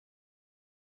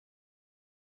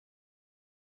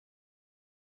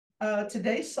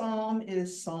Today's psalm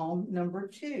is Psalm number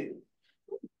 2.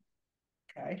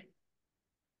 Okay.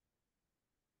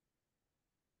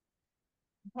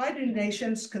 Why do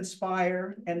nations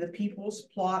conspire and the peoples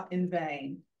plot in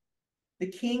vain? The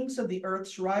kings of the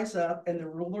earth rise up and the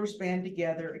rulers band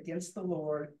together against the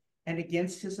Lord and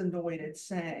against his anointed,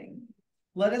 saying,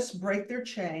 let us break their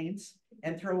chains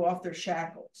and throw off their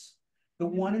shackles. The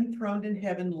one enthroned in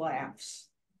heaven laughs.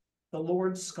 The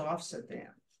Lord scoffs at them.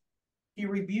 He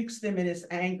rebukes them in his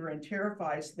anger and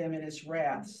terrifies them in his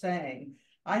wrath, saying,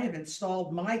 I have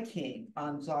installed my king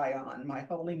on Zion, my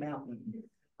holy mountain.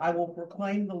 I will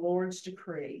proclaim the Lord's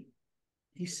decree.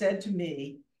 He said to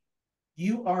me,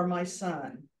 you are my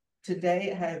son.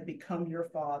 Today I have become your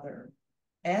father.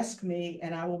 Ask me,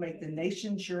 and I will make the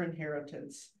nations your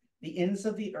inheritance, the ends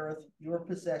of the earth your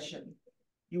possession.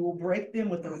 You will break them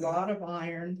with a rod of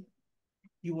iron.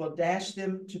 You will dash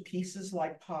them to pieces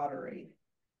like pottery.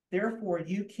 Therefore,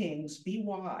 you kings, be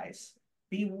wise,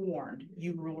 be warned,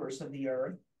 you rulers of the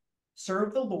earth.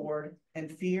 Serve the Lord and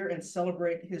fear and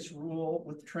celebrate his rule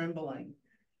with trembling.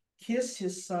 Kiss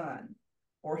his son,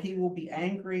 or he will be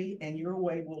angry and your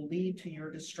way will lead to your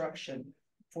destruction,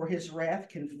 for his wrath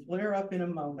can flare up in a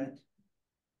moment.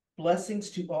 Blessings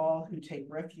to all who take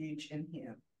refuge in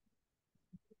him.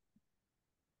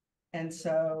 And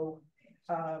so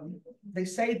they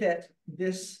say that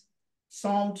this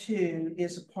Psalm 2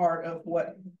 is a part of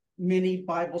what many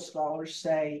Bible scholars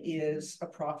say is a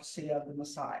prophecy of the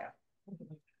Messiah.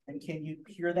 And can you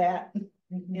hear that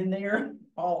in there,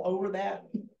 all over that,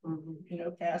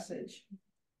 passage?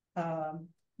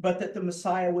 But that the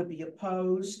Messiah would be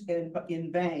opposed and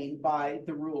in vain by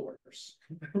the rulers.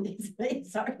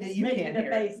 Sorry, you can't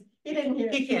hear it. He didn't hear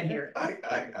it. He can't hear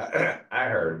it. I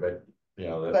heard, but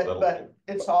but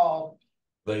it's all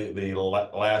the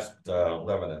last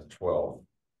 11 and 12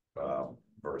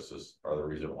 verses are the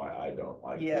reason why I don't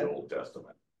like the Old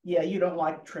Testament. Yeah, you don't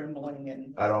like trembling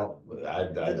and I don't.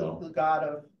 The God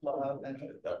of love and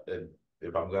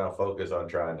if I'm going to focus on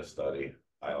trying to study,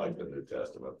 I like the New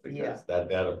Testament because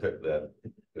that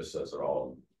just says it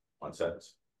all in one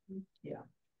sentence. Yeah.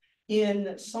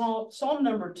 In Psalm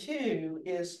number 2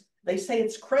 is, they say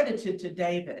it's credited to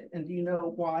David. And do you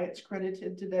know why it's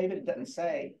credited to David? It doesn't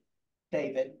say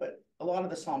David, but a lot of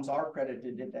the Psalms are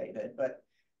credited to David. But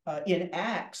in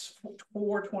Acts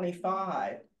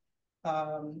 4:25,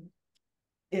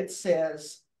 it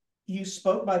says, you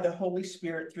spoke by the Holy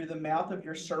Spirit through the mouth of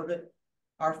your servant,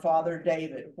 our father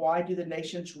David. Why do the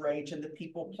nations rage and the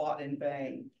people plot in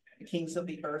vain? The kings of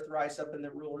the earth rise up and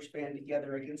the rulers band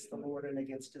together against the Lord and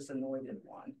against his anointed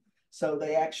one. So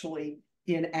they actually,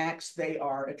 in Acts, they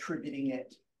are attributing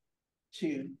it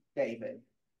to David.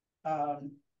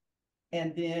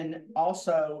 And then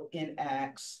also in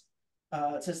Acts,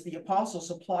 it says the apostles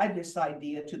applied this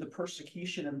idea to the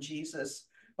persecution of Jesus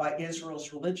by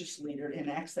Israel's religious leader. In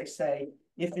Acts, they say,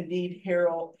 if indeed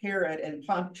Herod and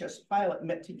Pontius Pilate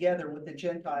met together with the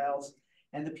Gentiles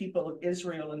and the people of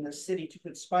Israel in the city to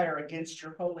conspire against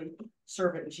your holy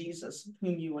servant Jesus,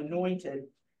 whom you anointed,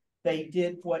 they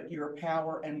did what your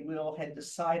power and will had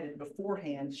decided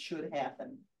beforehand should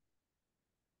happen.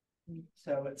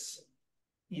 So it's,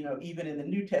 even in the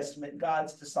New Testament,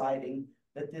 God's deciding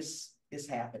that this is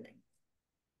happening.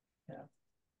 Yeah.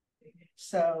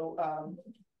 So,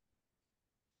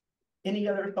 any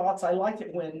other thoughts? I like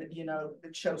it when,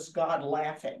 it shows God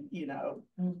laughing,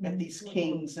 at these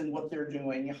kings and what they're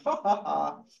doing. Ha ha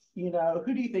ha,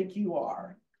 who do you think you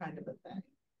are? Kind of a thing.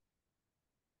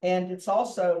 And it's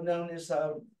also known as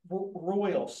a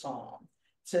royal psalm.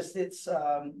 It says it's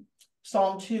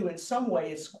Psalm 2 in some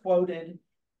way is quoted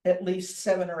at least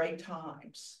 7 or 8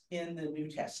 times in the New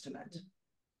Testament.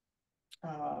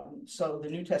 So the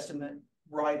New Testament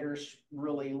writers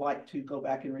really like to go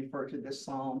back and refer to this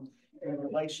psalm in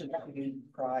relation to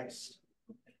Christ,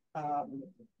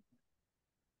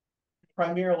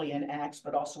 primarily in Acts,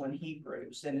 but also in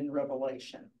Hebrews and in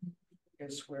Revelation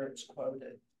is where it's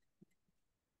quoted.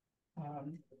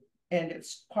 And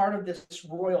it's part of this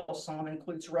royal psalm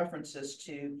includes references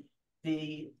to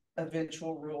the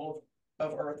eventual rule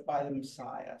of earth by the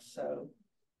Messiah. So,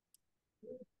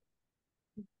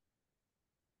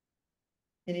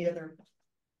 any other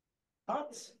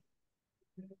thoughts?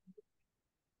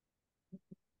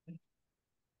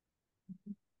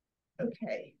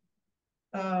 Okay.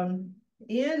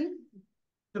 In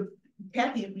the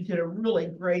Kathy did a really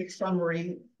great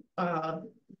summary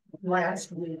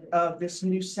last week of this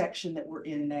new section that we're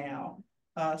in now,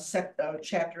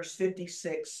 chapters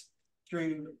 56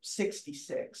 through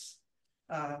 66,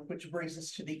 which brings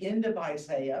us to the end of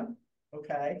Isaiah.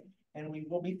 Okay, And we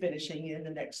will be finishing in the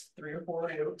next 3 or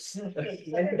 4 weeks.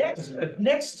 And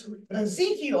next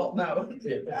Ezekiel, no.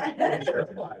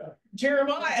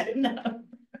 Jeremiah, no.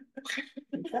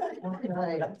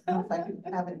 Right. I don't think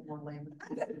we have any more language.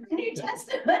 New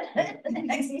Testament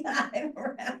next time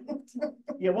around.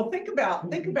 Yeah, well, think about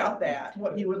that,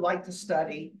 what you would like to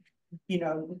study,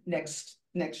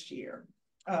 next year.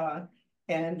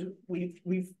 And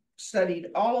we've studied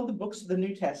all of the books of the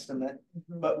New Testament,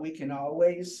 but we can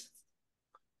always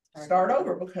start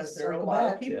over because there are a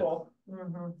lot of people,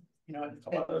 Mhm.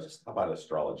 How about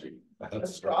astrology?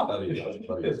 Astrology.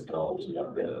 Study astrology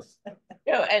on this.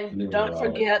 And don't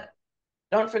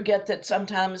forget that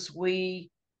sometimes we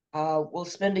will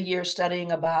spend a year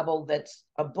studying a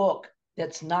book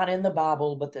that's not in the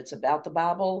Bible, but that's about the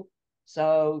Bible.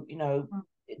 So,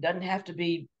 it doesn't have to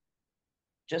be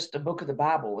just a book of the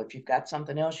Bible. If you've got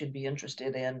something else you'd be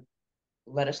interested in,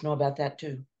 let us know about that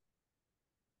too.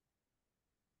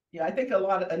 Yeah, I think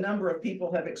a number of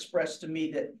people have expressed to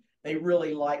me that they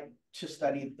really like to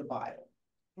study the Bible.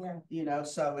 Yeah.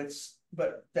 So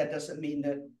but that doesn't mean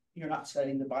that you're not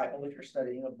studying the Bible if you're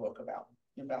studying a book about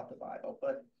the Bible.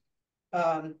 But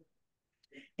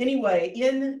anyway,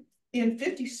 in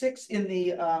 56 in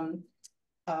the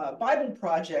Bible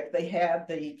Project, they have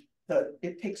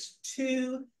it takes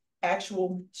 2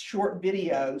 actual short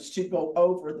videos to go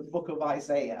over the book of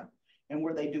Isaiah, and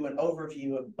where they do an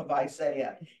overview of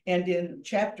Isaiah. And in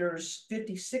chapters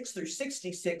 56 through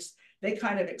 66, they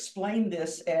kind of explain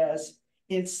this as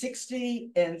in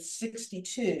 60 and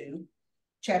 62,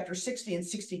 chapter 60 and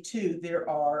 62, there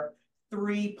are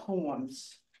 3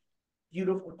 poems,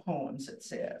 beautiful poems, it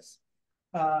says.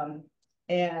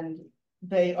 And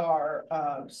they are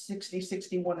 60,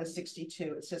 61, and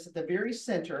 62. It says at the very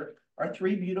center are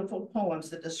 3 beautiful poems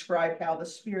that describe how the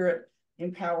Spirit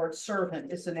empowered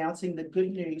servant is announcing the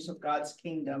good news of God's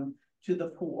kingdom to the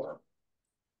poor.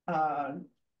 And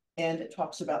it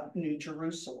talks about New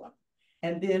Jerusalem.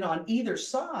 And then on either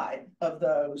side of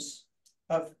those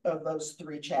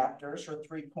 3 chapters or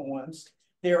 3 poems,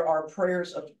 there are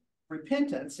prayers of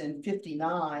repentance in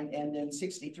 59 and then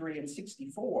 63 and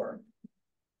 64.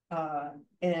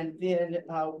 And then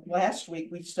last week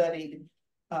we studied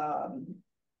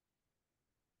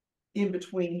in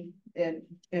between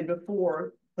and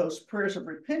before those prayers of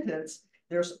repentance,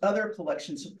 there's other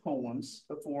collections of poems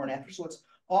before and after. So it's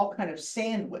all kind of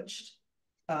sandwiched.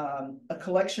 A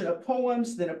collection of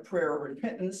poems, then a prayer of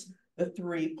repentance, the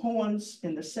 3 poems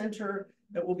in the center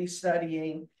that we'll be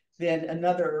studying, then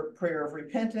another prayer of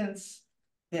repentance,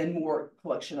 then more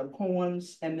collection of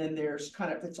poems, and then there's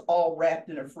it's all wrapped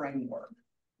in a framework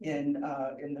in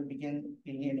the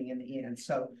beginning and the end.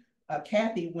 So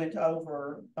Kathy went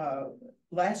over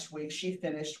last week. She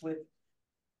finished with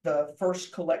the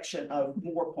first collection of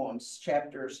more poems,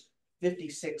 chapters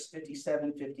 56,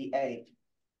 57, 58.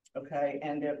 Okay,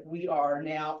 and that we are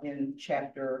now in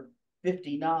chapter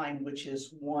 59, which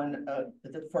is one of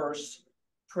the first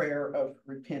prayer of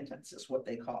repentance, is what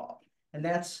they call. And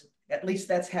that's, at least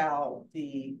that's how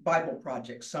the Bible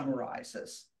Project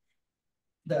summarizes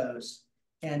those.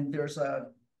 And there's a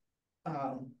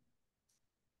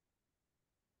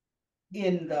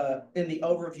in the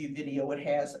overview video, it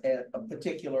has a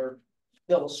particular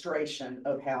illustration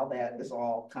of how that is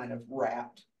all kind of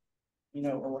wrapped,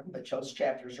 or that those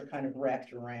chapters are kind of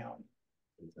wrapped around.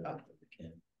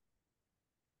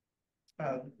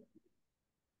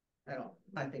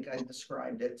 I think I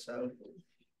described it, so.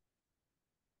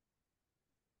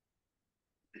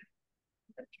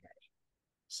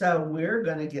 So we're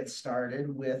going to get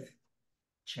started with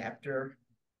chapter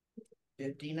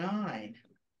 59.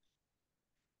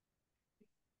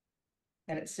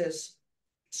 And it says,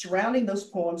 surrounding those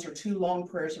poems are 2 long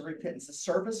prayers of repentance. The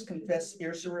servants confess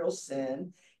Israel's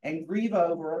sin and grieve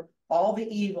over all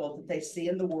the evil that they see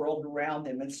in the world around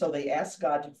them. And so they ask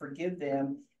God to forgive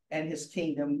them, and his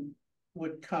kingdom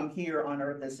would come here on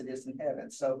earth as it is in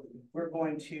heaven. So we're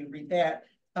going to read that.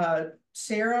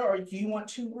 Sarah, or do you want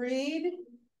to read?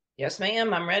 Yes,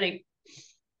 ma'am, I'm ready.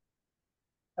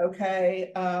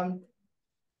 Okay. Can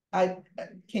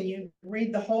you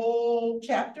read the whole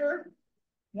chapter?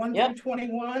 1 through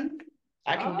 21?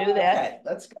 I can do that. Okay,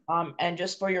 let's go. And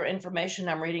just for your information,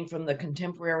 I'm reading from the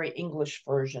Contemporary English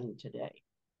Version today.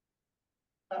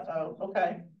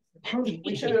 Okay.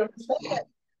 We should have said that.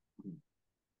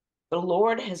 The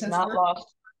Lord has not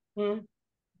lost.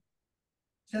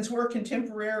 Since we're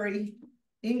contemporary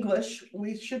English,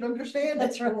 we should understand it.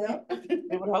 That's right.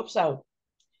 I would hope so.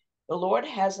 The Lord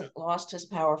hasn't lost his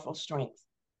powerful strength.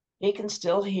 He can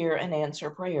still hear and answer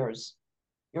prayers.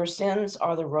 Your sins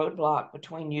are the roadblock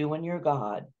between you and your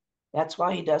God. That's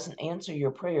why he doesn't answer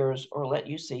your prayers or let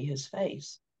you see his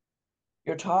face.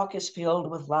 Your talk is filled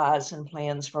with lies and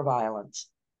plans for violence.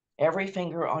 Every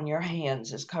finger on your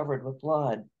hands is covered with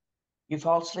blood. You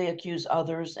falsely accuse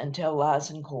others and tell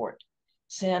lies in court.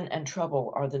 Sin and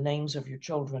trouble are the names of your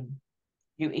children.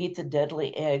 You eat the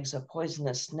deadly eggs of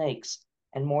poisonous snakes,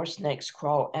 and more snakes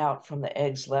crawl out from the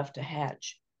eggs left to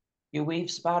hatch. You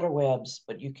weave spider webs,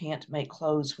 but you can't make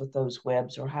clothes with those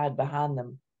webs or hide behind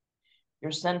them.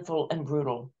 You're sinful and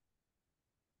brutal.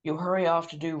 You hurry off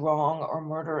to do wrong or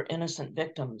murder innocent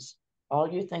victims.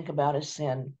 All you think about is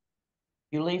sin.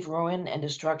 You leave ruin and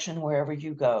destruction wherever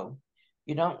you go.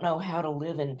 You don't know how to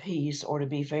live in peace or to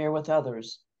be fair with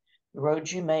others. The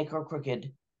roads you make are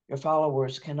crooked. Your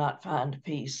followers cannot find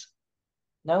peace.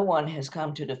 No one has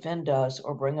come to defend us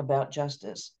or bring about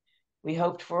justice. We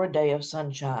hoped for a day of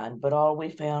sunshine, but all we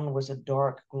found was a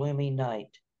dark, gloomy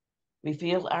night. We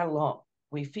feel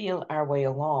our way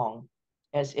along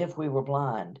as if we were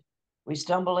blind. We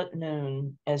stumble at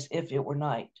noon as if it were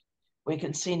night. We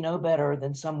can see no better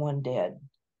than someone dead.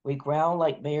 We growl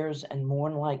like bears and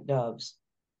mourn like doves.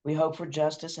 We hope for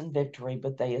justice and victory,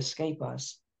 but they escape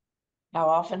us. How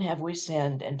often have we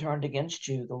sinned and turned against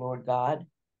you, the Lord God?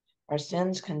 Our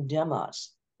sins condemn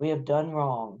us. We have done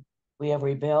wrong. We have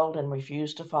rebelled and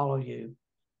refused to follow you.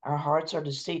 Our hearts are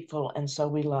deceitful, and so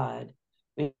we lied.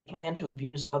 We plan to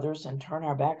abuse others and turn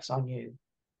our backs on you.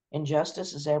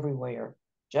 Injustice is everywhere.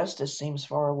 Justice seems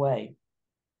far away.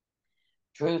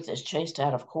 Truth is chased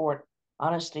out of court.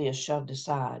 Honesty is shoved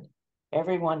aside.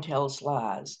 Everyone tells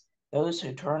lies. Those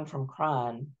who turn from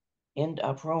crime end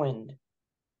up ruined.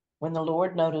 When the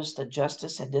Lord noticed that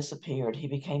justice had disappeared, he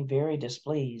became very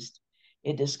displeased.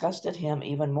 It disgusted him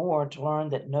even more to learn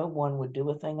that no one would do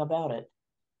a thing about it.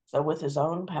 So with his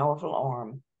own powerful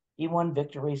arm, he won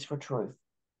victories for truth.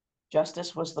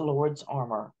 Justice was the Lord's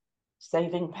armor.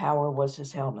 Saving power was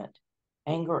his helmet.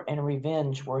 Anger and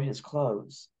revenge were his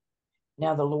clothes.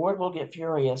 Now the Lord will get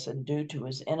furious and do to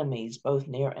his enemies, both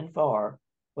near and far,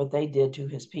 what they did to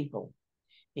his people.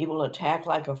 He will attack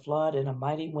like a flood in a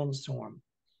mighty windstorm.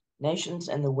 Nations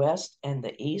in the west and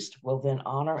the east will then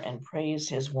honor and praise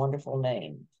his wonderful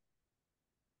name.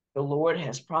 The Lord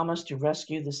has promised to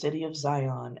rescue the city of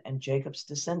Zion and Jacob's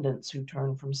descendants who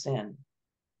turn from sin.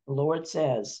 The Lord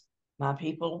says, "My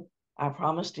people, I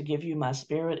promise to give you my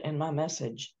spirit and my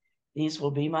message. These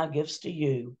will be my gifts to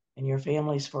you and your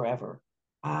families forever.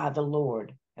 I, the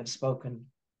Lord, have spoken."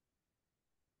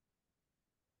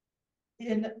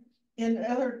 In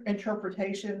other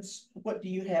interpretations, what do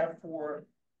you have for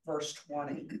verse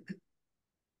 20?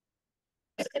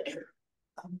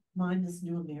 Mine is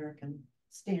New American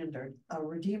Standard. A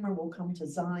Redeemer will come to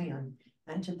Zion,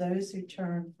 and to those who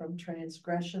turn from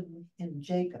transgression in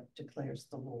Jacob, declares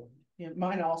the Lord. Yeah,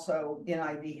 mine also,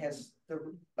 NIV has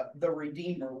the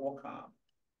Redeemer will come.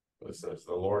 It says,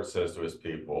 the Lord says to his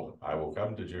people, I will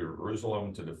come to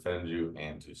Jerusalem to defend you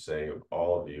and to save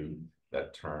all of you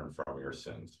that turn from your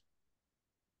sins.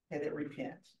 And that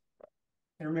repent.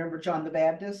 And remember John the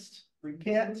Baptist,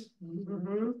 repent,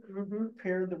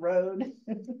 prepare the road.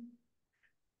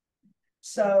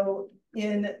 So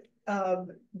in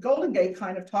Golden Gate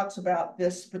kind of talks about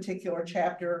this particular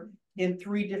chapter in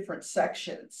 3 different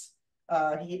sections.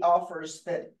 He offers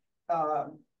that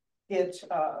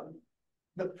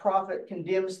the prophet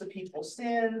condemns the people's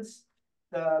sins,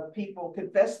 the people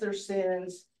confess their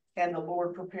sins, and the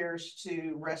Lord prepares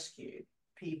to rescue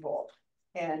people.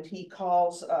 And he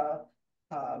calls,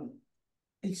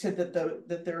 he said that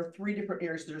there are 3 different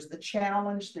areas. There's the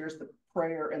challenge, there's the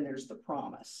prayer, and there's the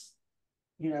promise,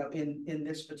 you know, in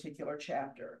this particular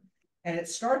chapter. And it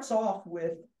starts off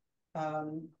with,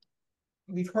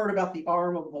 we've heard about the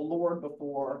arm of the Lord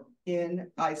before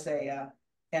in Isaiah.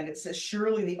 And it says,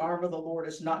 surely the arm of the Lord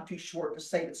is not too short to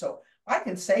save it. So I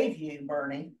can save you,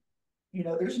 Bernie. You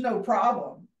know, there's no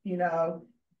problem, you know,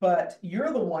 but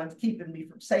you're the one keeping me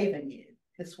from saving you.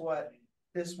 Is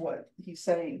what he's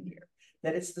saying here.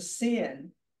 That it's the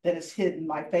sin that has hidden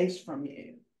my face from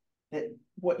you. That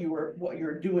what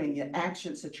you're doing, the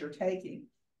actions that you're taking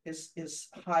is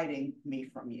hiding me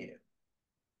from you.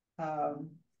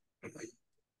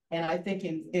 And I think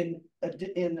in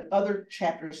other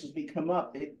chapters as we come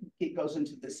up, it goes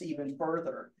into this even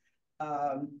further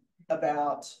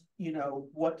about, you know,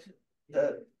 what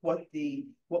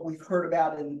we've heard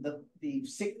about in the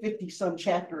 50 some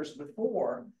chapters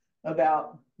before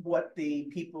about what the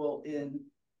people in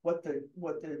what the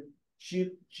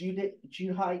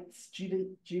Judahites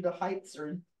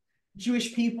or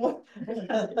Jewish people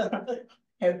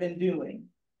have been doing.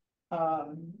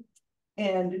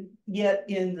 And yet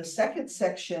in the second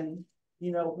section,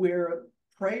 you know, we're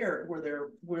prayer,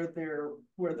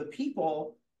 where the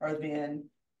people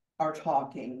are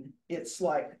talking. It's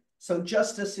like, so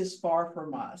justice is far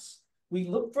from us. We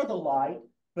look for the light,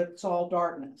 but it's all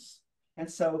darkness. And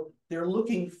so they're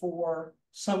looking for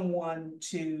someone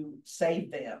to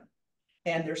save them.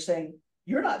 And they're saying,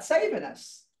 you're not saving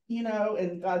us, you know,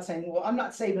 and God's saying, well, I'm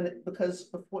not saving it because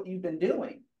of what you've been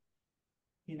doing,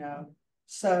 you know.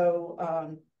 So,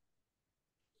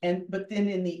 but then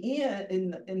in the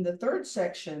end, in the third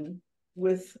section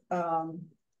with,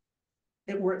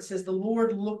 where it says the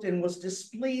Lord looked and was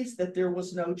displeased that there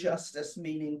was no justice,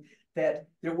 meaning that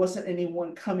there wasn't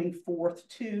anyone coming forth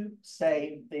to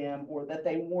save them, or that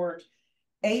they weren't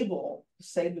able to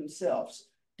save themselves.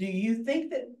 Do you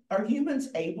think that, are humans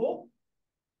able?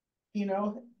 You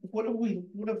know, what have we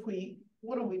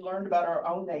learned about our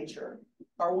own nature?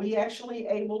 Are we actually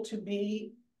able to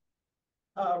be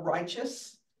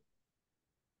righteous?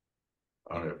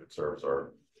 I don't know if it serves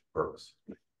our purpose.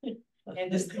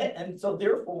 And so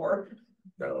therefore,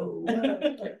 No.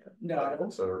 no.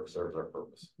 It serves our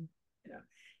purpose. Yeah.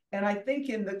 And I think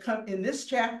in this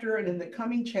chapter and in the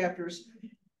coming chapters,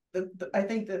 I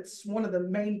think that's one of the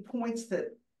main points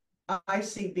that I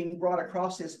see being brought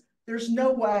across is there's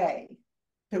no way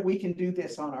that we can do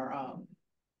this on our own.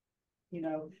 You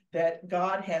know, that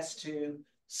God has to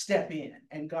step in,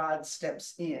 and God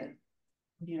steps in,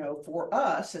 you know, for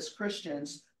us as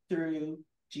Christians through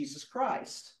Jesus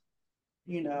Christ,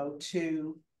 you know,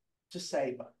 to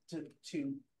save us,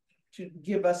 to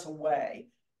give us a way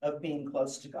of being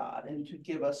close to God, and to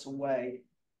give us a way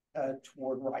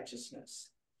toward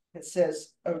righteousness. It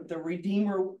says, the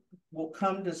Redeemer will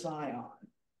come to Zion.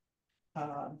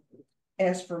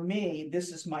 As for me,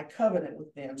 this is my covenant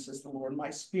with them, says the Lord. My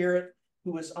spirit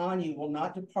who is on you will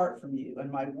not depart from you,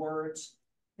 and my words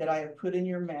that I have put in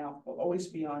your mouth will always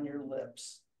be on your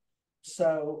lips.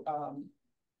 So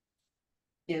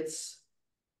it's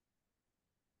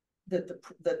that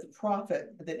the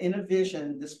prophet, that in a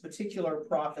vision, this particular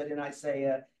prophet in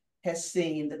Isaiah has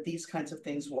seen that these kinds of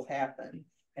things will happen.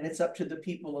 And it's up to the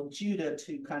people of Judah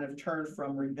to kind of turn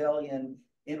from rebellion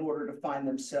in order to find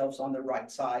themselves on the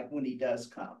right side when he does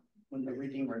come, when the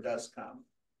Redeemer does come.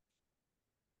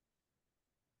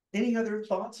 Any other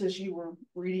thoughts as you were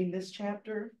reading this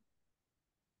chapter?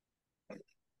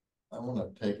 I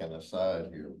want to take an aside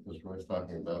here because we're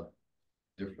talking about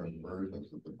different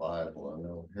versions of the Bible. I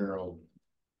know Harold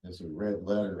is a red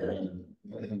letter,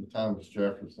 and Thomas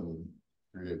Jefferson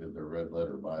created the red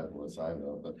letter Bible, as I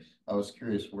know. But I was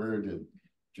curious, where did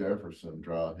Jefferson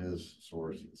draw his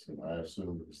sources? And I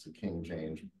assume it was the King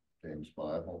James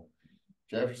Bible.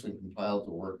 Jefferson compiled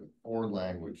the work in 4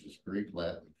 languages, Greek,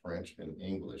 Latin, French, and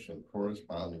English, in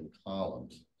corresponding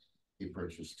columns. He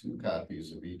purchased 2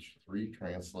 copies of each 3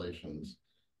 translations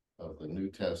of the New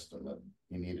Testament.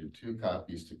 He needed 2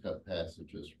 copies to cut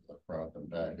passages from the front and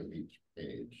back of each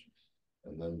page.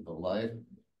 And then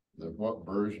what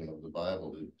version of the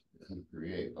Bible did he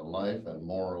create? The Life and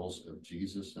Morals of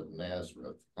Jesus of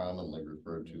Nazareth, commonly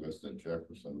referred to as the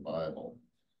Jefferson Bible,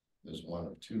 is one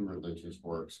of 2 religious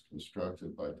works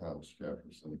constructed by Thomas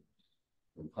Jefferson,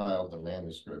 compiled the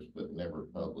manuscripts but never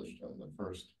published them. The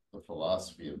first, The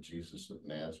Philosophy of Jesus of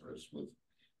Nazareth, was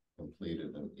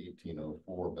completed in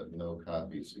 1804, but no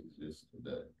copies exist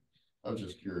today. I was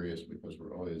just curious because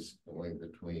we're always going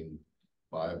between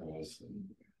Bibles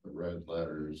and the red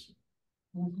letters.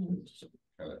 It just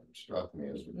kind of struck me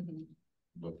as we're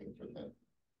looking for that.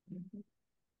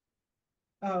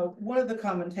 One of the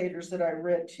commentators that I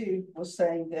read too was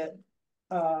saying that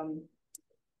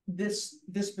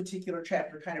this particular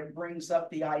chapter kind of brings up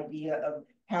the idea of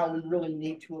how we really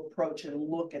need to approach and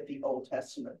look at the Old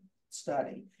Testament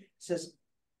study. It says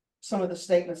some of the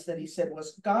statements that he said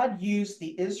was, God used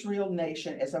the Israel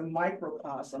nation as a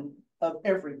microcosm of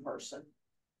every person,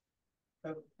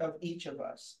 of each of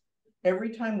us. Every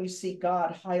time we see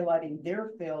God highlighting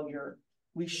their failure,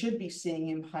 we should be seeing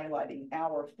him highlighting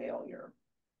our failure.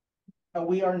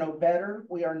 We are no better,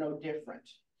 we are no different.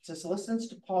 It says, listens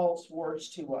to Paul's words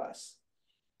to us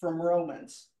from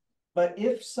Romans. But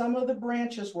if some of the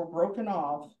branches were broken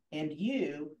off, and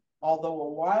you, although a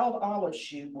wild olive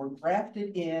shoot, were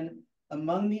grafted in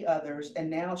among the others, and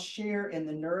now share in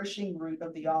the nourishing root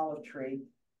of the olive tree,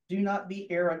 do not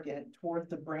be arrogant toward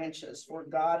the branches, for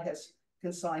God has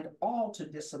consigned all to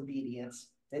disobedience,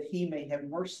 that he may have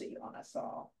mercy on us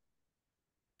all.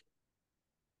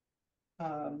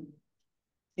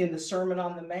 In the Sermon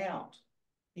on the Mount,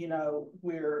 you know,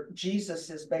 where Jesus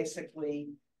is basically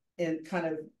in kind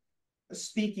of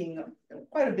speaking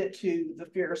quite a bit to the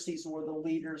Pharisees, or the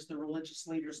leaders, the religious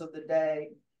leaders of the day,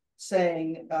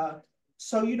 saying,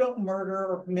 so you don't murder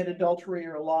or commit adultery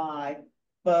or lie,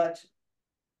 but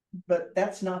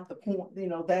that's not the point, you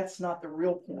know, that's not the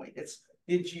real point. It's,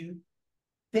 did you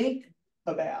think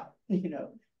about, you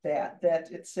know, that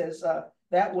it says,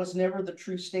 that was never the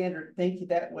true standard. Thinking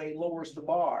that way lowers the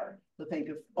bar to think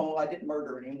of, oh, I didn't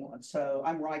murder anyone, so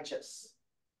I'm righteous.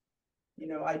 You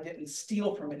know, I didn't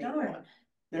steal from anyone,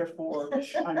 therefore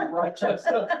I'm righteous.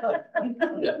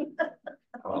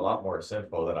 I'm a lot more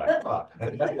sinful than I thought.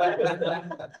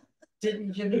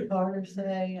 Didn't Jimmy Carter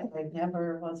say, I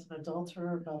never was an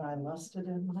adulterer, but I lusted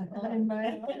in my heart?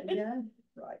 Yeah,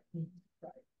 right,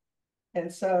 right.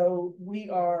 And so we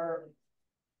are,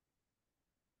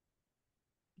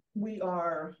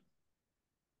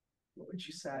 what would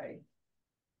you say?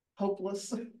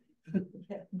 Hopeless,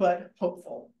 but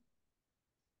hopeful.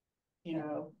 You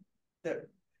know, that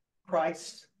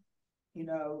Christ, you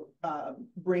know,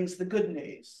 brings the good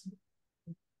news,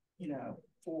 you know,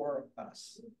 for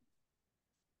us.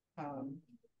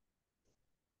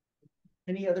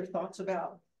 Any other thoughts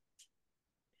about?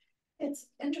 It's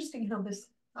interesting how this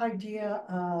idea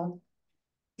of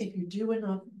if you do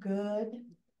enough good,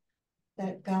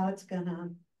 that God's gonna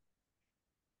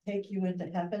take you into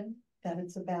heaven, that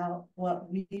it's about what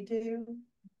we do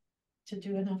to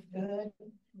do enough good.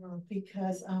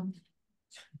 Because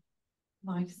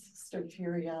my sister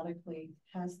periodically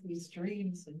has these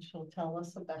dreams and she'll tell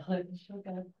us about it and she'll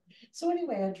go. So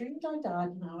anyway, I dreamed I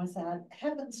died and I was at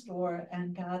heaven's door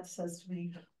and God says to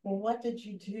me, well, what did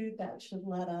you do that should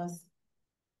let us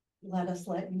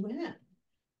let you in?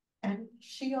 And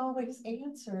she always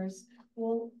answers,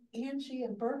 well, Angie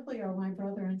and Berkeley are my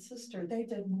brother and sister. They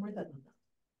did more than enough.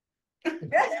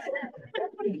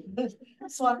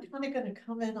 So I'm kind of going to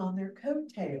come in on their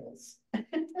coattails.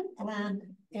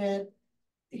 And it,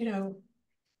 you know,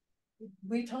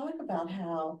 we talk about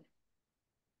how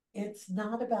it's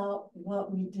not about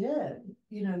what we did.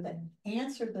 You know, the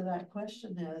answer to that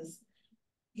question is,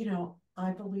 you know,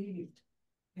 I believed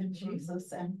in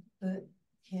Jesus and that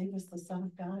he was the Son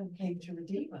of God and came to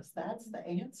redeem us. That's the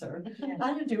answer.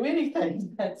 I didn't do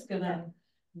anything that's gonna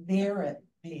merit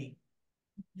me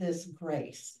this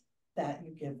grace that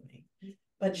you give me.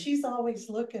 But she's always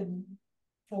looking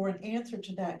for an answer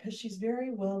to that because she's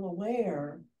very well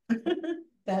aware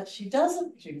that she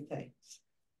doesn't do things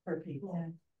for people.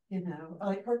 Yeah. You know,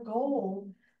 like her goal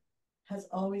has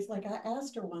always, like I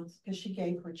asked her once because she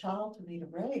gave her child to me to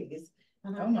raise,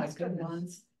 and I asked her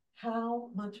once, how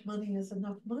much money is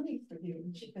enough money for you?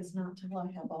 And she goes, not till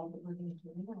I have all the money in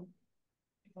the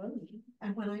world.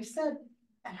 And when I said,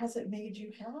 has it made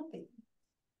you happy?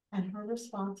 And her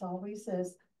response always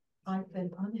is, I've been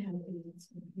unhappy in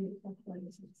some beautiful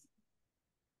places.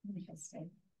 Interesting.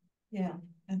 Yeah,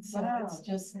 and so Wow, it's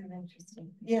just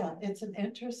interesting. Yeah, it's an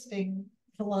interesting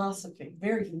philosophy,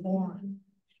 very foreign.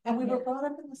 And we were brought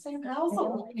up in the same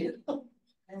household. You know?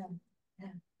 Yeah.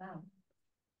 Wow.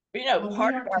 You know, Well,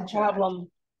 part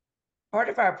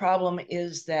of our problem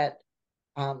is that,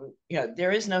 you know,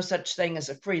 there is no such thing as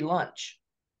a free lunch.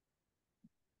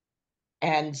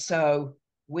 And so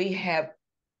we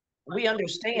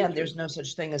understand there's no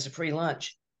such thing as a free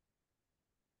lunch.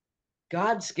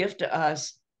 God's gift to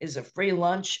us is a free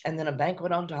lunch and then a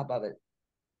banquet on top of it.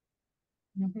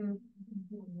 Mm-hmm.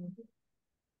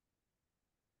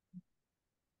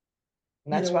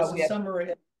 And that's why we have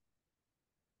summary.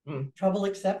 Trouble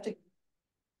accepting.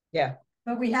 Yeah.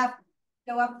 But we have to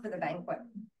go up for the banquet.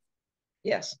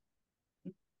 Yes.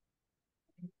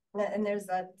 And there's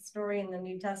that story in the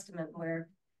New Testament where,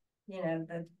 you know,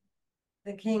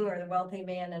 the king or the wealthy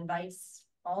man invites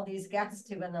all these guests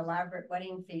to an elaborate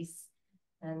wedding feast,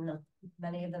 and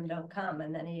many of them don't come.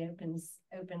 And then he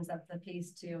opens up the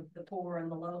feast to the poor and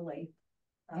the lowly.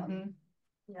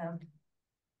 Yeah.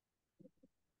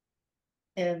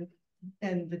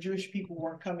 And the Jewish people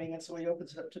weren't coming, and so he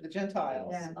opens it up to the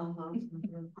Gentiles. Yeah.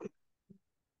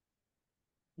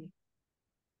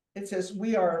 It says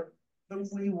we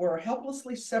were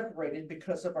helplessly separated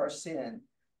because of our sin.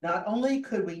 Not only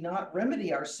could we not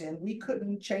remedy our sin, we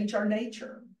couldn't change our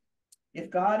nature. If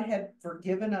God had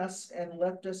forgiven us and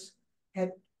left us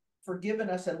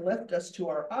to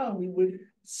our own, we would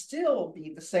still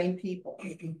be the same people.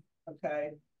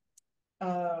 Okay.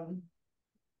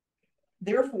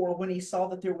 Therefore, when he saw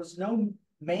that there was no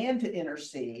man to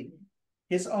intercede,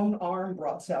 his own arm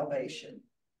brought salvation.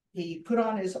 He put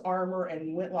on his armor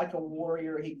and went like a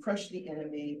warrior. He crushed the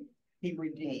enemy. He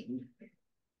redeemed.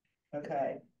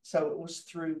 Okay, so it was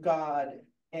through God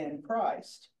and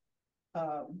Christ.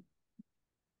 And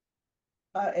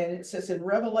it says in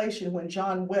Revelation, when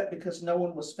John wept because no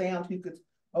one was found who could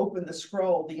open the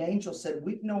scroll, the angel said,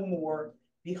 weep no more.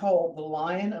 Behold, the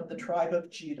Lion of the tribe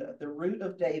of Judah, the Root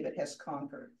of David, has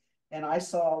conquered, and I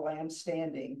saw a lamb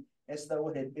standing as though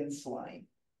it had been slain.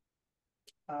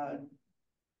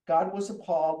 God was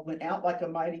appalled, went out like a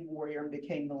mighty warrior, and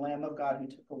became the Lamb of God who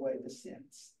took away the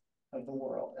sins of the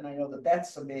world. And I know that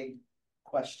that's a big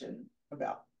question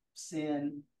about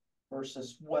sin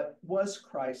versus what was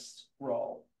Christ's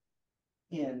role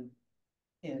in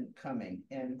coming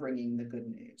and bringing the good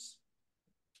news.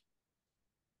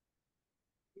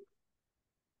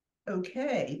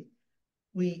 Okay,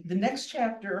 the next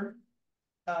chapter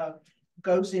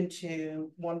goes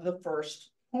into one of the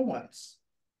first poems,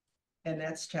 and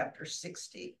that's chapter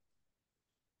 60.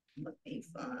 Let me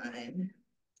find.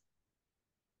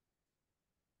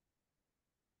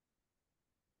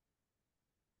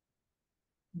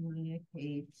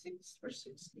 Page 6 for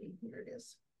 60. Here it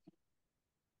is.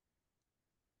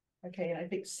 Okay, and I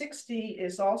think 60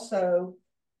 is also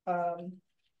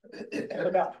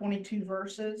about 22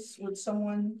 verses. Would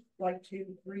someone like to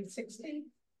read 60?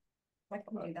 I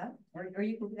can do that, or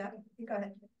you can do that. You go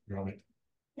ahead. You want me?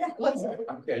 Yeah, Let's.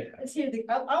 Okay. let's hear the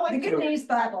I like good news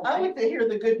Bible. I like to hear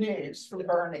the good news from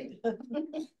Bernie.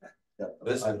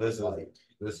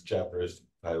 This chapter is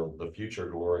titled "The Future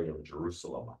Glory of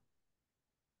Jerusalem."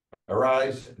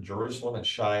 Arise, Jerusalem, and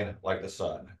shine like the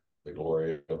sun. The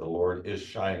glory of the Lord is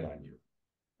shining on you.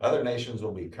 Other nations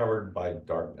will be covered by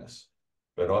darkness,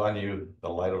 but on you the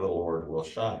light of the Lord will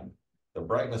shine. The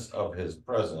brightness of his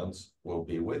presence will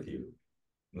be with you.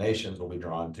 Nations will be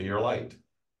drawn to your light,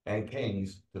 and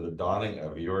kings to the dawning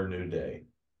of your new day.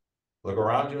 Look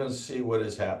around you and see what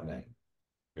is happening.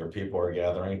 Your people are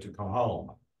gathering to come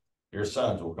home. Your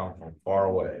sons will come from far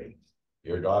away.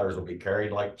 Your daughters will be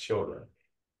carried like children.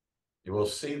 You will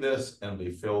see this and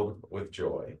be filled with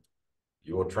joy.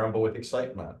 You will tremble with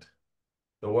excitement.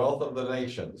 The wealth of the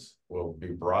nations will be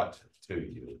brought to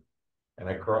you,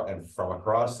 and from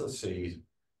across the sea,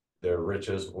 their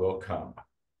riches will come.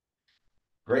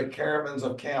 Great caravans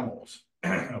of camels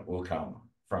will come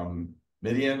from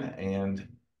Midian and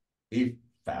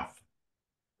Ephah.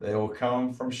 They will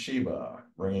come from Sheba,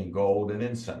 bringing gold and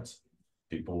incense.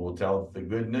 People will tell the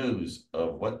good news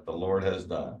of what the Lord has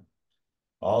done.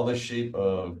 All the sheep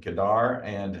of Kedar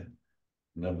and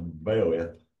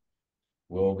Nebaioth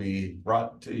will be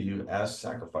brought to you as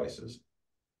sacrifices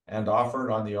and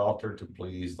offered on the altar to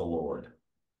please the Lord.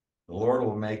 The Lord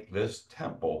will make this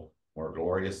temple more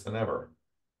glorious than ever.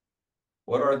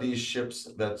 What are these ships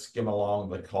that skim along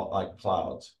like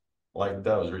clouds, like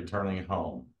doves returning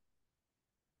home?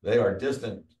 They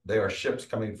are ships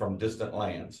coming from distant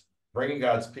lands, bringing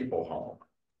God's people home.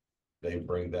 They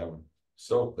bring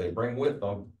with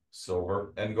them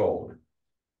silver and gold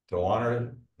to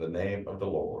honor the name of the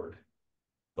Lord,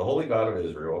 the holy God of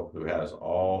Israel, who has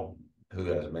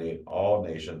made all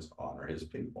nations honor his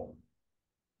people.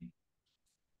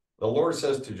 The Lord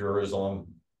says to Jerusalem,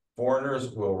 foreigners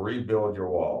will rebuild your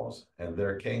walls, and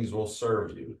their kings will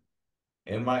serve you.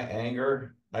 In my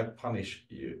anger, I punished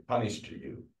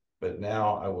you, but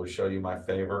now I will show you my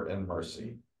favor and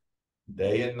mercy.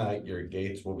 Day and night your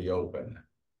gates will be open,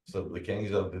 so that the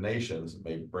kings of the nations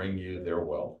may bring you their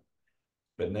wealth.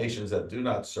 But nations that do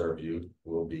not serve you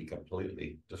will be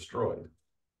completely destroyed.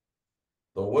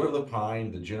 The wood of the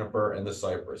pine, the juniper, and the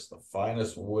cypress, the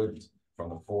finest wood from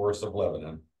the forests of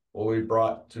Lebanon, will be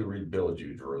brought to rebuild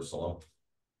you, Jerusalem,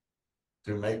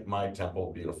 to make my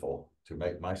temple beautiful, to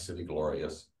make my city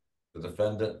glorious.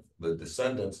 The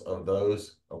descendants of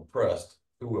those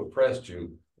who oppressed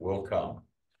you will come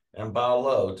and bow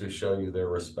low to show you their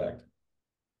respect.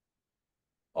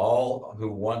 All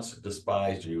who once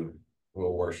despised you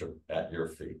will worship at your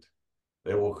feet.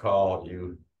 They will call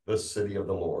you the city of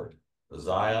the Lord,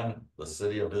 Zion, the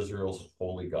city of Israel's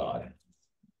holy God.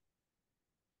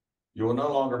 You will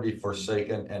no longer be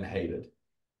forsaken and hated,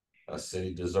 no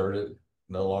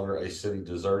longer a city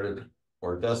deserted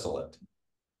or desolate.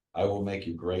 I will make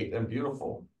you great and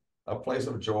beautiful, a place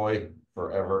of joy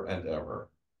forever and ever.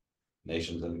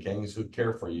 Nations and kings who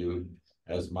care for you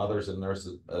as a mother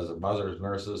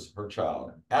nurses her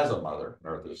child.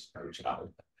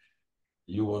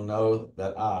 You will know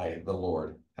that I, the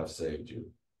Lord, have saved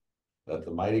you, that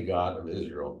the mighty God of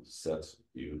Israel sets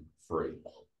you free.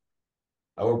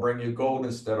 I will bring you gold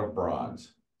instead of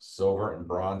bronze, silver and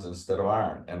bronze instead of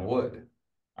iron, and wood,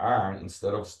 iron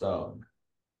instead of stone.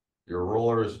 Your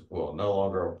rulers will no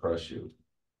longer oppress you.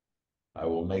 I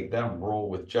will make them rule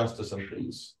with justice and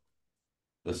peace.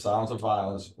 The sounds of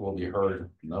violence will be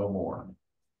heard no more.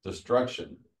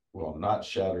 Destruction will not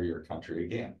shatter your country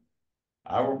again.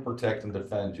 I will protect and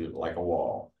defend you like a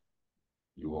wall.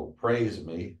 You will praise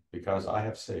me because I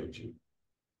have saved you.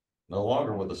 No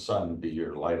longer will the sun be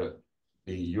your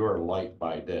light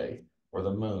by day, or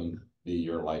the moon be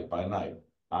your light by night.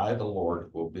 I, the Lord,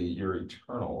 will be your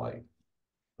eternal light.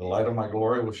 The light of my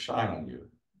glory will shine on you.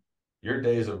 Your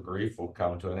days of grief will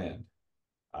come to an end.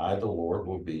 I, the Lord,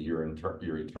 will be your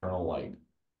eternal light,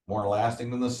 more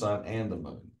lasting than the sun and the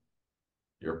moon.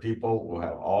 Your people will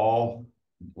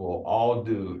all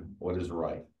do what is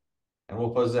right, and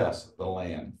will possess the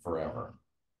land forever.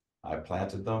 I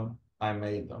planted them, I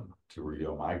made them to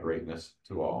reveal my greatness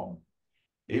to all.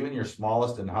 Even your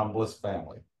smallest and humblest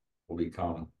family will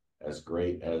become as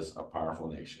great as a powerful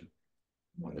nation.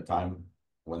 When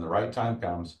the right time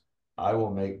comes, I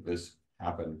will make this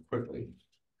happen quickly.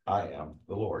 I am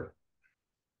the Lord.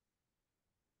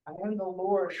 I am the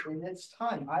Lord, in its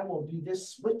time. I will do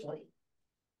this swiftly.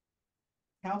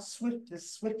 How swift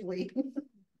is swiftly?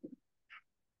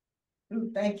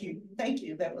 Ooh, thank you. Thank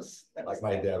you. That was Like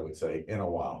my dad would say, in a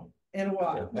while. in a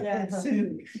while. Yeah.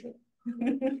 Soon.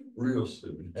 Real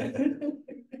soon.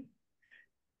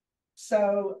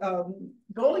 So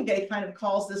Golden Gate kind of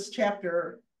calls this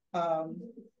chapter an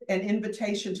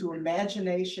invitation to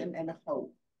imagination and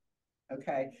hope.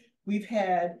 Okay, we've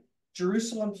had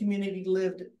Jerusalem community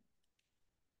lived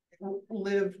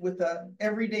with an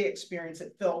everyday experience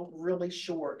that fell really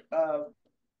short of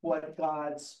what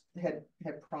God's had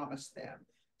promised them.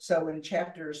 So in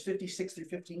chapters 56 through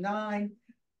 59,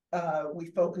 we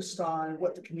focused on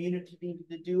what the community needed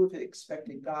to do if it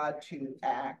expected God to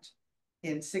act.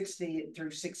 In 60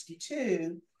 through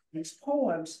 62, these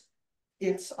poems,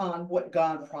 it's on what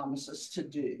God promises to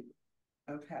do.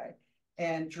 Okay,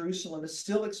 and Jerusalem is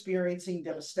still experiencing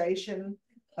devastation.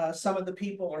 Some of the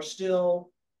people are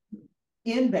still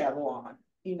in Babylon.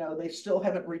 You know, they still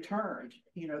haven't returned,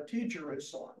 you know, to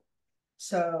Jerusalem.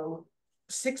 So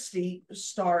 60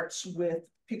 starts with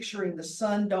picturing the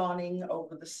sun dawning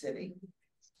over the city.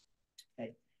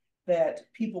 Okay. That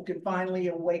people can finally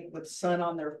awake with sun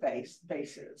on their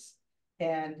faces,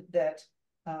 and that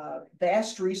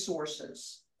vast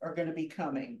resources are going to be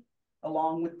coming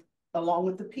along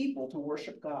with the people to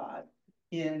worship God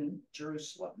in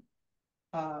Jerusalem.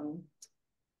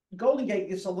 Golden Gate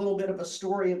is a little bit of a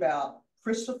story about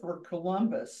Christopher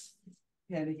Columbus.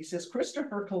 And he says,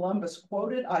 Christopher Columbus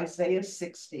quoted Isaiah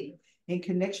 60 in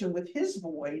connection with his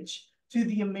voyage to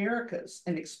the Americas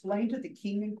and explained to the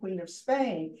King and Queen of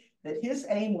Spain that his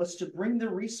aim was to bring the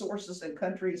resources and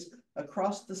countries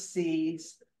across the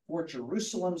seas for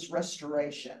Jerusalem's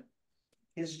restoration.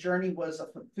 His journey was a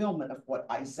fulfillment of what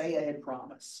Isaiah had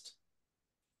promised.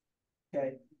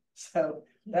 Okay, so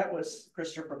that was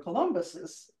Christopher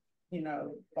Columbus's, you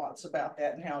know, thoughts about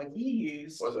that and how he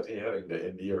used. Wasn't he heading to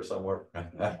India or somewhere?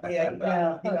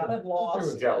 Yeah, he got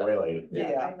lost. He got waylaid.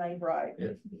 Yeah, Right. right,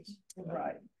 Yes.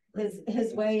 right.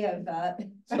 His way of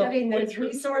getting those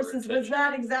resources was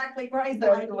not exactly right.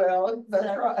 Well,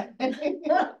 that's right.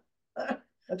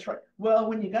 That's right. Well,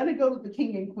 when you're gonna go to the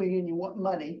king and queen and you want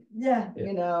money, Yeah.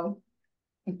 you know.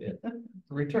 The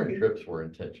return trips were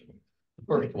intentional. The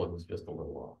first one was just a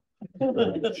little off.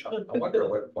 I wonder at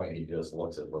what point he just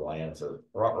looks at the land and says,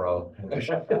 ruh-roh.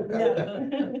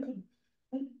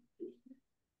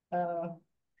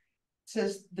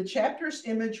 Says the chapter's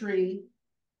imagery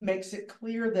makes it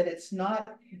clear that it's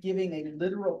not giving a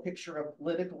literal picture of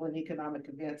political and economic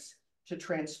events to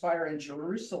transpire in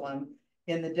Jerusalem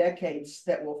in the decades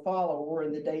that will follow or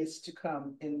in the days to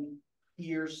come in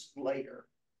years later.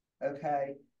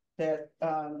 Okay, that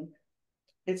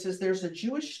it says there's a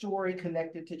Jewish story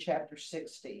connected to chapter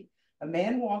 60. A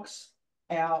man was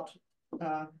out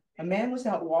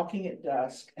walking at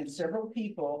dusk, and several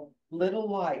people lit a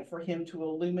light for him to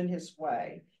illumine his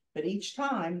way, but each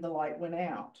time the light went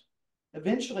out.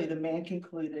 Eventually, the man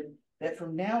concluded that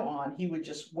from now on, he would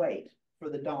just wait for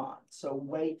the dawn. So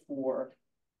wait for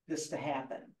this to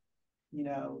happen, you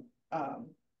know.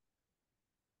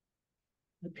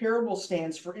 The parable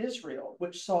stands for Israel,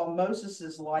 which saw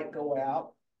Moses's light go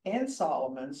out and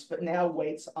Solomon's, but now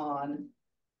waits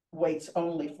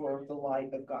only for the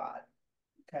light of God.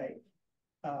 Okay,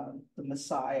 the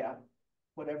Messiah,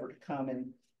 whatever, to come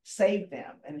and save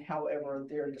them, and however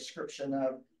their description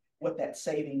of what that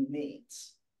saving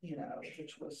means, you know,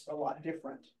 which was a lot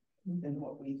different than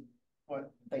what we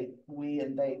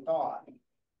and they thought.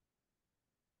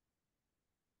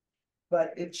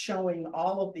 But it's showing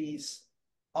all of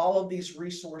these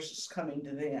resources coming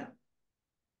to them,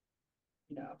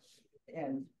 you know,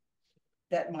 and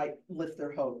that might lift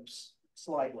their hopes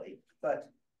slightly,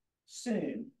 but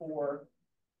soon, or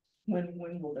when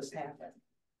will this happen?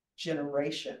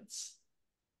 Generations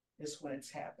is when it's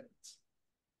happened.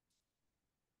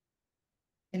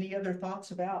 Any other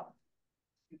thoughts about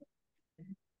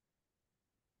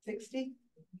 60.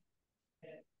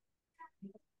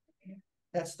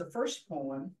 That's the first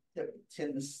poem that's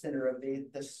in the center of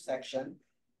this section.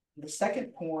 The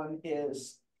second poem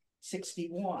is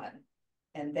 61,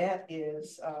 and that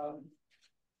is,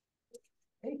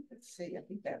 hey, let's see, I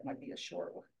think that might be a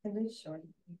short one. It is short.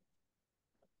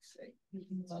 Let's see.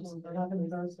 11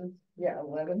 verses. Yeah,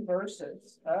 11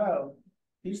 verses. Oh,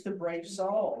 who's the brave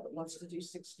soul that wants to do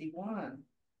 61?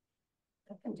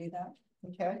 I can do that.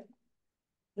 Okay.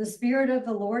 The Spirit of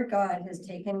the Lord God has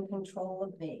taken control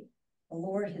of me. The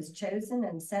Lord has chosen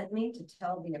and sent me to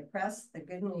tell the oppressed the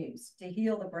good news, to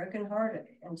heal the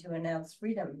brokenhearted, and to announce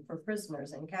freedom for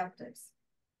prisoners and captives.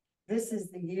 This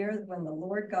is the year when the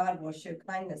Lord God will show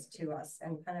kindness to us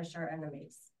and punish our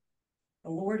enemies.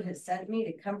 The Lord has sent me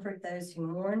to comfort those who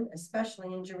mourn,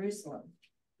 especially in Jerusalem.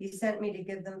 He sent me to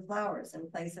give them flowers in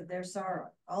place of their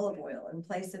sorrow, olive oil in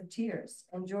place of tears,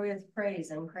 and joyous praise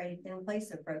in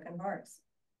place of broken hearts.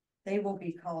 They will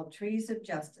be called trees of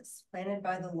justice, planted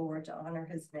by the Lord to honor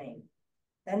his name.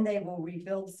 Then they will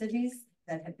rebuild cities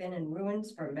that have been in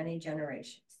ruins for many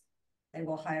generations. They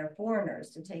will hire foreigners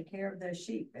to take care of their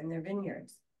sheep in their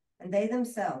vineyards, and they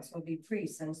themselves will be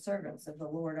priests and servants of the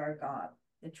Lord our God.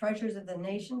 The treasures of the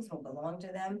nations will belong to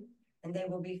them, and they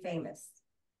will be famous.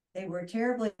 They were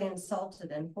terribly insulted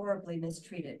and horribly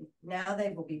mistreated. Now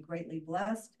they will be greatly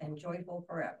blessed and joyful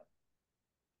forever.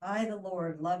 I, the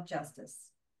Lord, love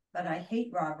justice, but I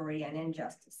hate robbery and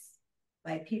injustice.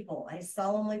 My people, I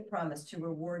solemnly promise to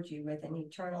reward you with an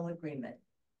eternal agreement.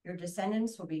 Your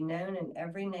descendants will be known in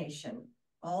every nation.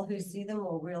 All who see them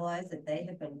will realize that they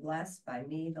have been blessed by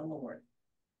me, the Lord.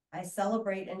 I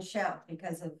celebrate and shout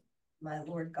because of my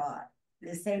Lord God.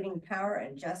 The saving power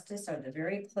and justice are the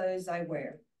very clothes I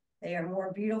wear. They are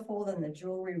more beautiful than the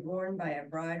jewelry worn by a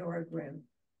bride or a groom.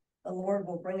 The Lord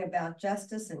will bring about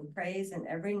justice and praise in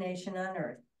every nation on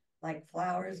earth, like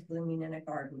flowers blooming in a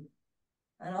garden.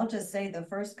 And I'll just say the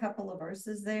first couple of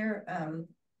verses there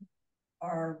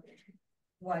are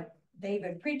what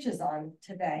David preaches on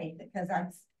today, because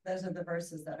those are the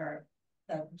verses that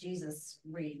Jesus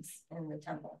reads in the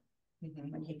temple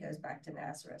when he goes back to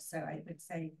Nazareth. So I would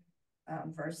say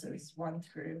verses 1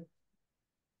 through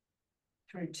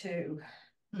 2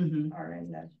 are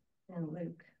in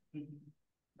Luke.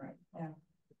 Right.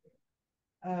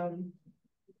 Yeah.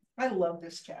 I love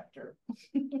this chapter.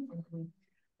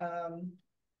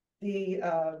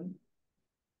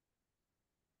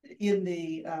 In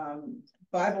the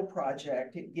Bible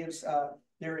Project, it gives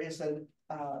there is a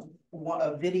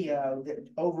video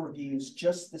that overviews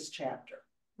just this chapter.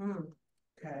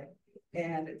 Okay,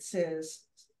 and it says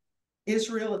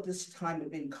Israel at this time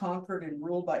had been conquered and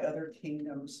ruled by other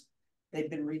kingdoms. They'd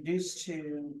been reduced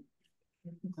to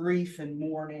grief and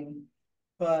mourning,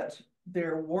 but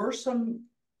there were some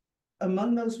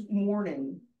among those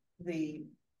mourning. There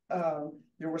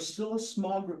was still a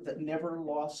small group that never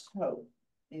lost hope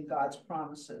in God's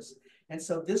promises. And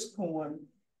so this poem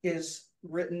is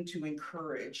written to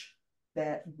encourage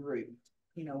that group,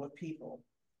 of people.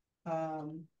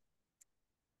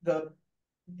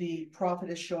 The prophet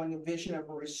is showing a vision of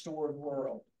a restored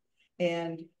world.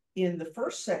 And in the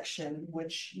first section,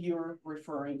 which you're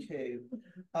referring to,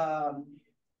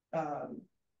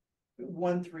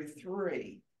 1 through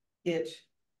 3,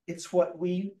 it's what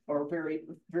we are very,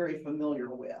 very familiar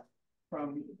with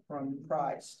from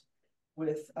Christ,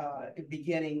 with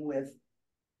beginning with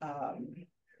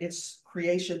its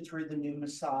creation through the new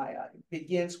Messiah. It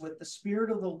begins with the Spirit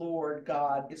of the Lord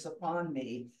God is upon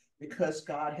me because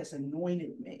God has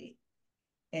anointed me.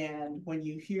 And when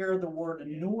you hear the word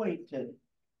anointed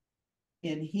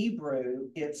in Hebrew,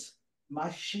 it's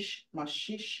mashish,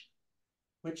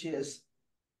 which is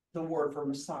the word for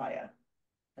Messiah,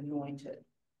 anointed.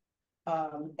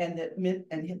 And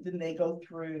then they go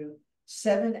through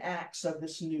 7 acts of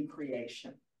this new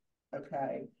creation.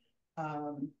 Okay.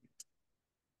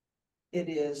 It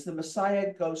is the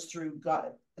Messiah goes through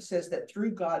God. It says that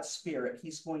through God's Spirit,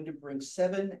 he's going to bring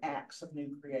 7 acts of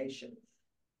new creation: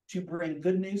 to bring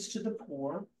good news to the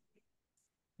poor,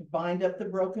 to bind up the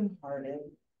brokenhearted,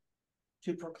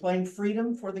 to proclaim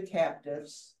freedom for the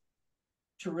captives,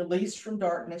 to release from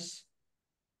darkness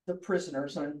the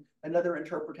prisoners, and another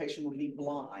interpretation would be the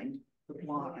blind,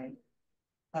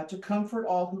 to comfort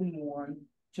all who mourn,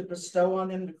 to bestow on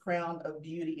them the crown of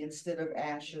beauty instead of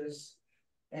ashes.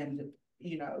 And,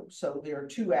 so there are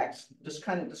 2 acts just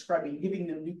kind of describing giving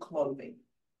them new clothing.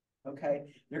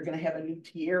 Okay, they're going to have a new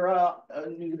tiara, a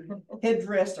new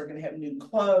headdress, they're going to have new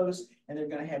clothes, and they're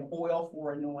going to have oil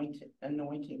for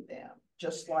anointing them,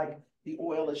 just like the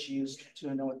oil is used to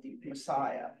anoint the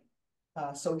Messiah.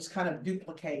 So he's kind of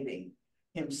duplicating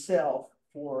himself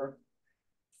for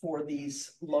for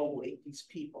these lowly, these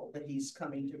people that he's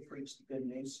coming to preach the good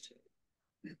news to.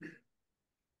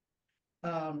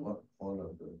 One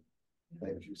of the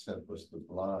things you said was the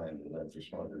blind, and I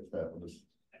just wondered if that was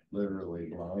literally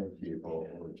blind people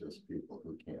or just people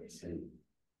who can't see.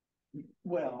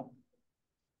 Well,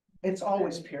 it's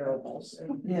always parables.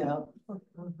 Yeah.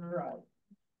 Right.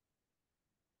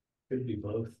 Could be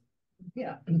both.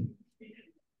 Yeah.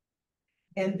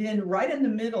 And then right in the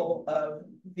middle of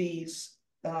these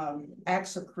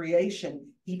acts of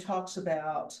creation, he talks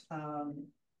about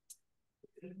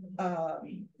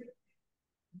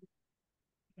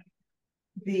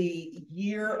the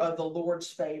year of the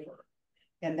Lord's favor.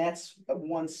 And that's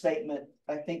one statement,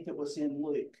 I think, that was in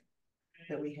Luke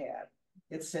that we have.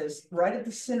 It says, right at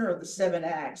the center of the 7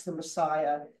 acts, the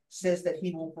Messiah says that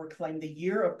he will proclaim the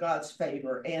year of God's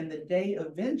favor and the day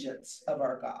of vengeance of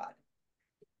our God.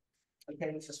 Okay,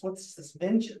 and it says, what's this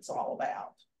vengeance all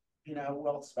about? You know,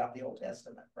 well, it's about the Old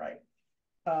Testament, right?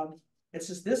 It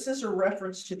says, this is a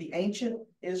reference to the ancient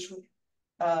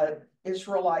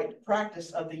Israelite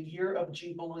practice of the year of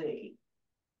Jubilee.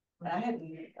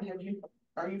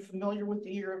 Are you familiar with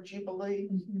the year of Jubilee?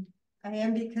 I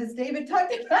am, because David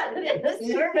talked about it in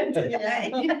his sermon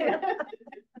today.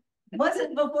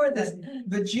 Wasn't before this.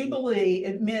 The Jubilee,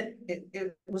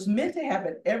 it was meant to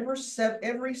happen every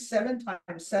 7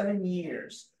 times 7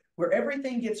 years, where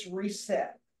everything gets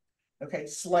reset. Okay,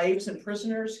 slaves and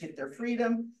prisoners get their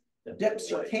freedom,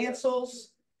 debts are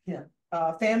cancels. Yeah.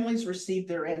 Families receive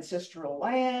their ancestral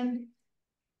land.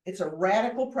 It's a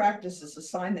radical practice. It's a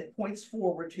sign that points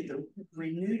forward to the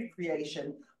renewed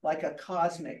creation, like a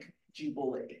cosmic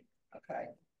jubilee. Okay,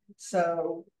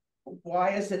 so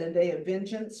why is it a day of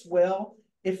vengeance? Well,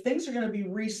 if things are going to be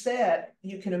reset,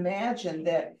 you can imagine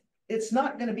that it's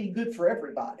not going to be good for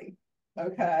everybody.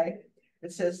 Okay,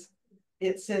 it says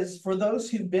for those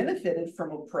who benefited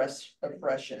from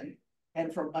oppression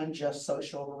and from unjust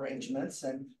social arrangements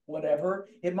and whatever,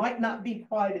 it might not be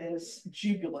quite as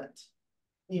jubilant,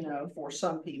 you know, for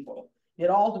some people. It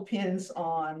all depends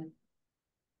on,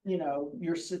 you know,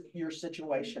 your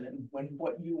situation and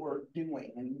what you were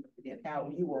doing and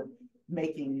how you were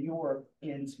making your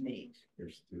ends meet. Your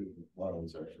student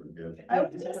loans are forgiven. I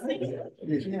was just thinking,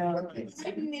 Yeah.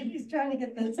 maybe he's trying to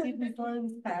get those student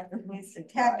loans back, and needs to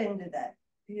tap into that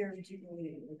year of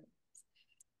Jubilee.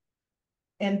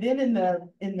 And then in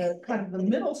the kind of the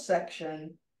middle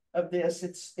section of this,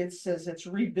 it says it's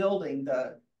rebuilding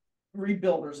the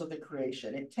rebuilders of the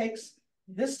creation.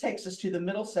 This takes us to the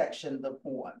middle section of the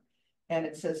poem, and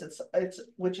it says it's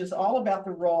which is all about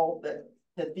the role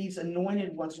that these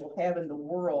anointed ones will have in the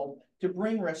world to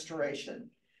bring restoration.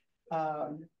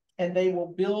 And they will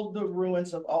build the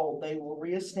ruins of old. They will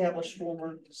reestablish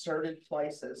former deserted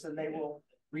places, and they will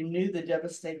renew the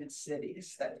devastated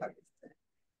cities, that type of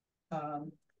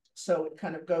thing. So it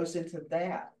kind of goes into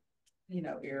that, you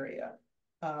know, area.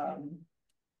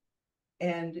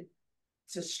 And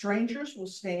so strangers will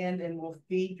stand and will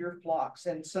feed your flocks,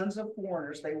 and sons of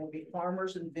foreigners, they will be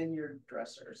farmers and vineyard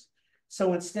dressers.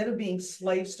 So instead of being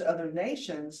slaves to other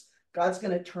nations, God's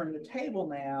going to turn the table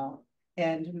now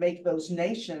and make those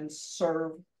nations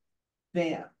serve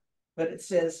them. But it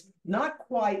says not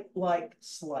quite like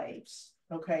slaves.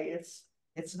 Okay,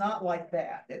 it's not like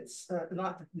that. It's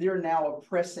not they're now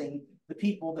oppressing the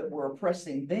people that were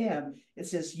oppressing them. It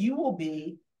says you,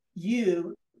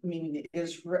 meaning the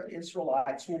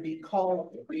Israelites, will be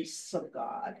called priests of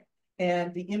God.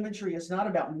 And the imagery is not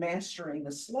about mastering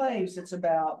the slaves. It's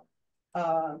about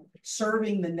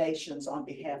serving the nations on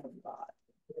behalf of God,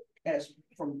 as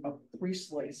from a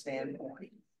priestly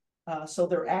standpoint. So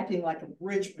they're acting like a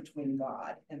bridge between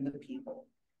God and the people.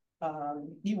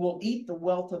 You will eat the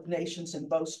wealth of nations and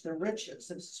boast their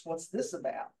riches. What's this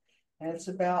about? And it's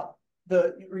about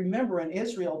remember in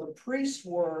Israel, the priests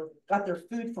got their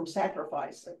food from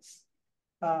sacrifices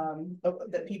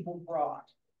that people brought,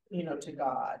 you know, to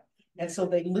God. And so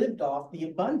they lived off the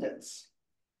abundance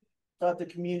of the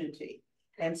community.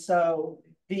 And so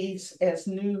these, as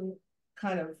new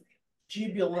kind of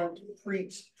jubilant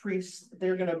priests,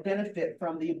 they're going to benefit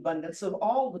from the abundance of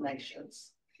all the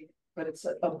nations. But it's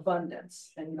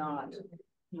abundance and not,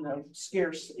 you know,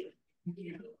 scarcity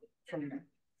from them.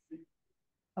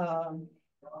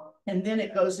 And then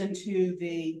it goes into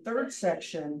the third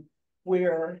section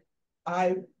where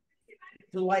I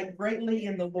delight greatly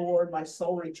in the Lord, my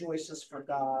soul rejoices for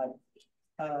God.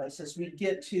 It says we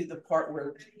get to the part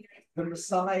where the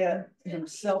Messiah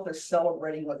himself is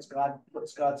celebrating what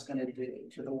God's going to do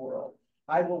to the world.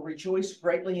 I will rejoice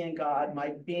greatly in God.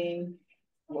 My being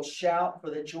will shout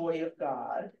for the joy of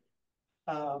God.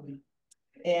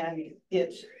 And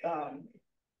it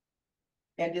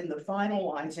And in the final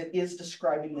lines, it is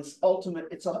describing this ultimate,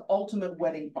 it's an ultimate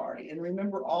wedding party. And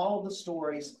remember all the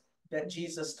stories that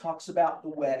Jesus talks about the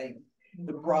wedding,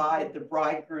 the bride, the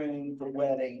bridegroom, the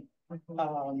wedding.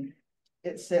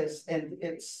 It says, and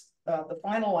it's the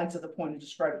final lines of the poem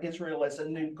describe Israel as a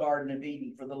new Garden of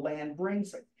Eden, for the land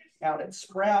brings out its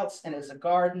sprouts, and as a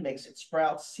garden makes its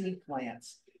sprouts seed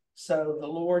plants. So the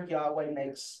Lord Yahweh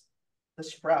makes the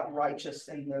sprout righteous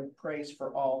and the praise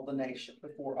for all the nation,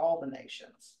 before all the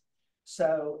nations.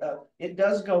 So it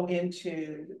does go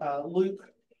into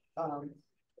Luke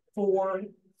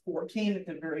 4:14 at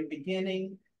the very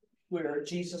beginning, where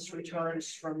Jesus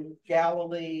returns from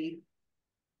Galilee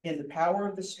in the power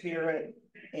of the Spirit,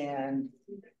 and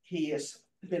he has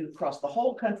been across the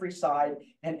whole countryside,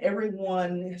 and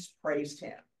everyone has praised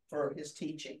him for his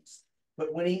teachings.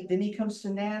 But when he comes to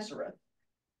Nazareth,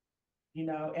 you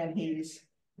know, and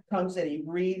comes and he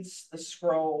reads the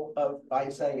scroll of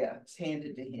Isaiah, it's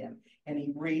handed to him, and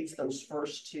he reads those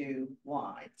first two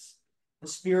lines. The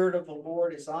Spirit of the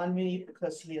Lord is on me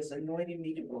because he has anointed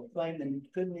me to proclaim the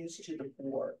good news to the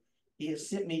poor. He has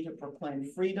sent me to proclaim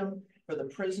freedom for the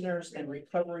prisoners and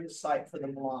recovery of sight for the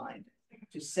blind,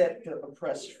 to set the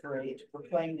oppressed free, to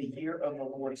proclaim the year of the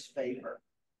Lord's favor.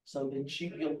 So the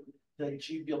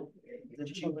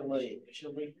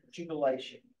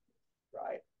jubilation,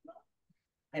 right?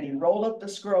 And he rolled up the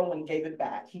scroll and gave it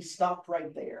back. He stopped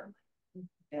right there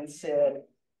and said,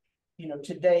 you know,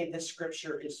 today this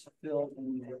scripture is fulfilled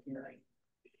in your hearing.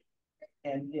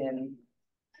 And then,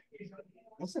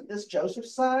 wasn't this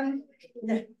Joseph's son?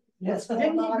 Yes.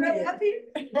 Didn't he grow happy?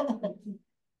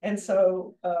 And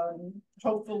so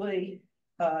hopefully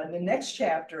the next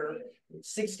chapter,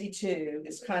 62,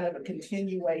 is kind of a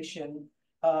continuation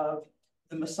of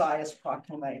the Messiah's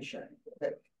proclamation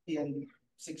that in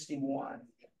 61.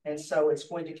 And so it's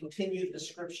going to continue the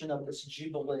description of this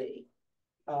Jubilee.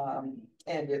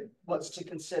 And it wants to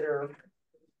consider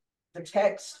the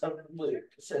text of Luke.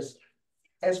 It says,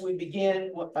 as we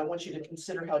begin, I want you to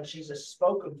consider how Jesus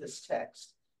spoke of this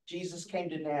text. Jesus came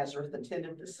to Nazareth,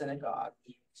 attended the synagogue,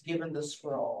 was given the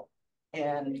scroll,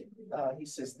 and he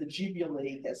says, the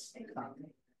Jubilee has come.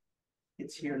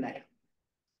 It's here now.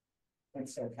 And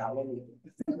so, hallelujah.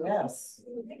 Yes.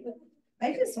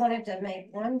 I just wanted to make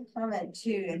one comment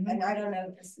too, and I don't know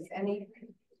if this is any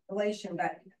relation,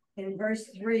 but in verse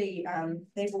 3,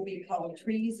 they will be called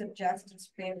trees of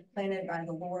justice planted by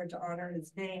the Lord to honor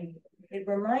his name. It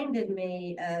reminded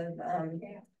me of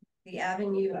the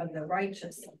Avenue of the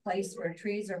Righteous, a place where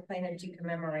trees are planted to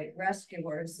commemorate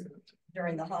rescuers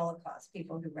during the Holocaust,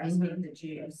 people who rescued the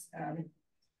Jews.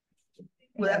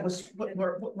 Well, that was, what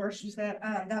verse was that?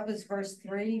 That was verse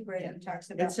 3, where it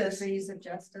talks about says, the trees of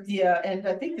justice. Yeah, and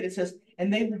I think that it says,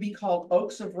 and they will be called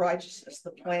oaks of righteousness,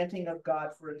 the planting of God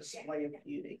for a display of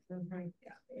beauty. In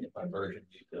my version,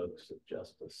 oaks of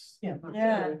justice. Yeah.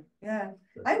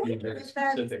 I would Very with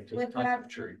that, specific to the with type that of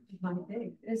tree.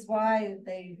 is why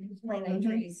they planted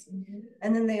trees.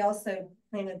 And then they also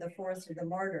planted the Forest of the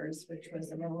Martyrs, which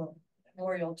was a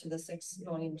memorial to the 6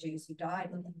 million Jews who died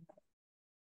in the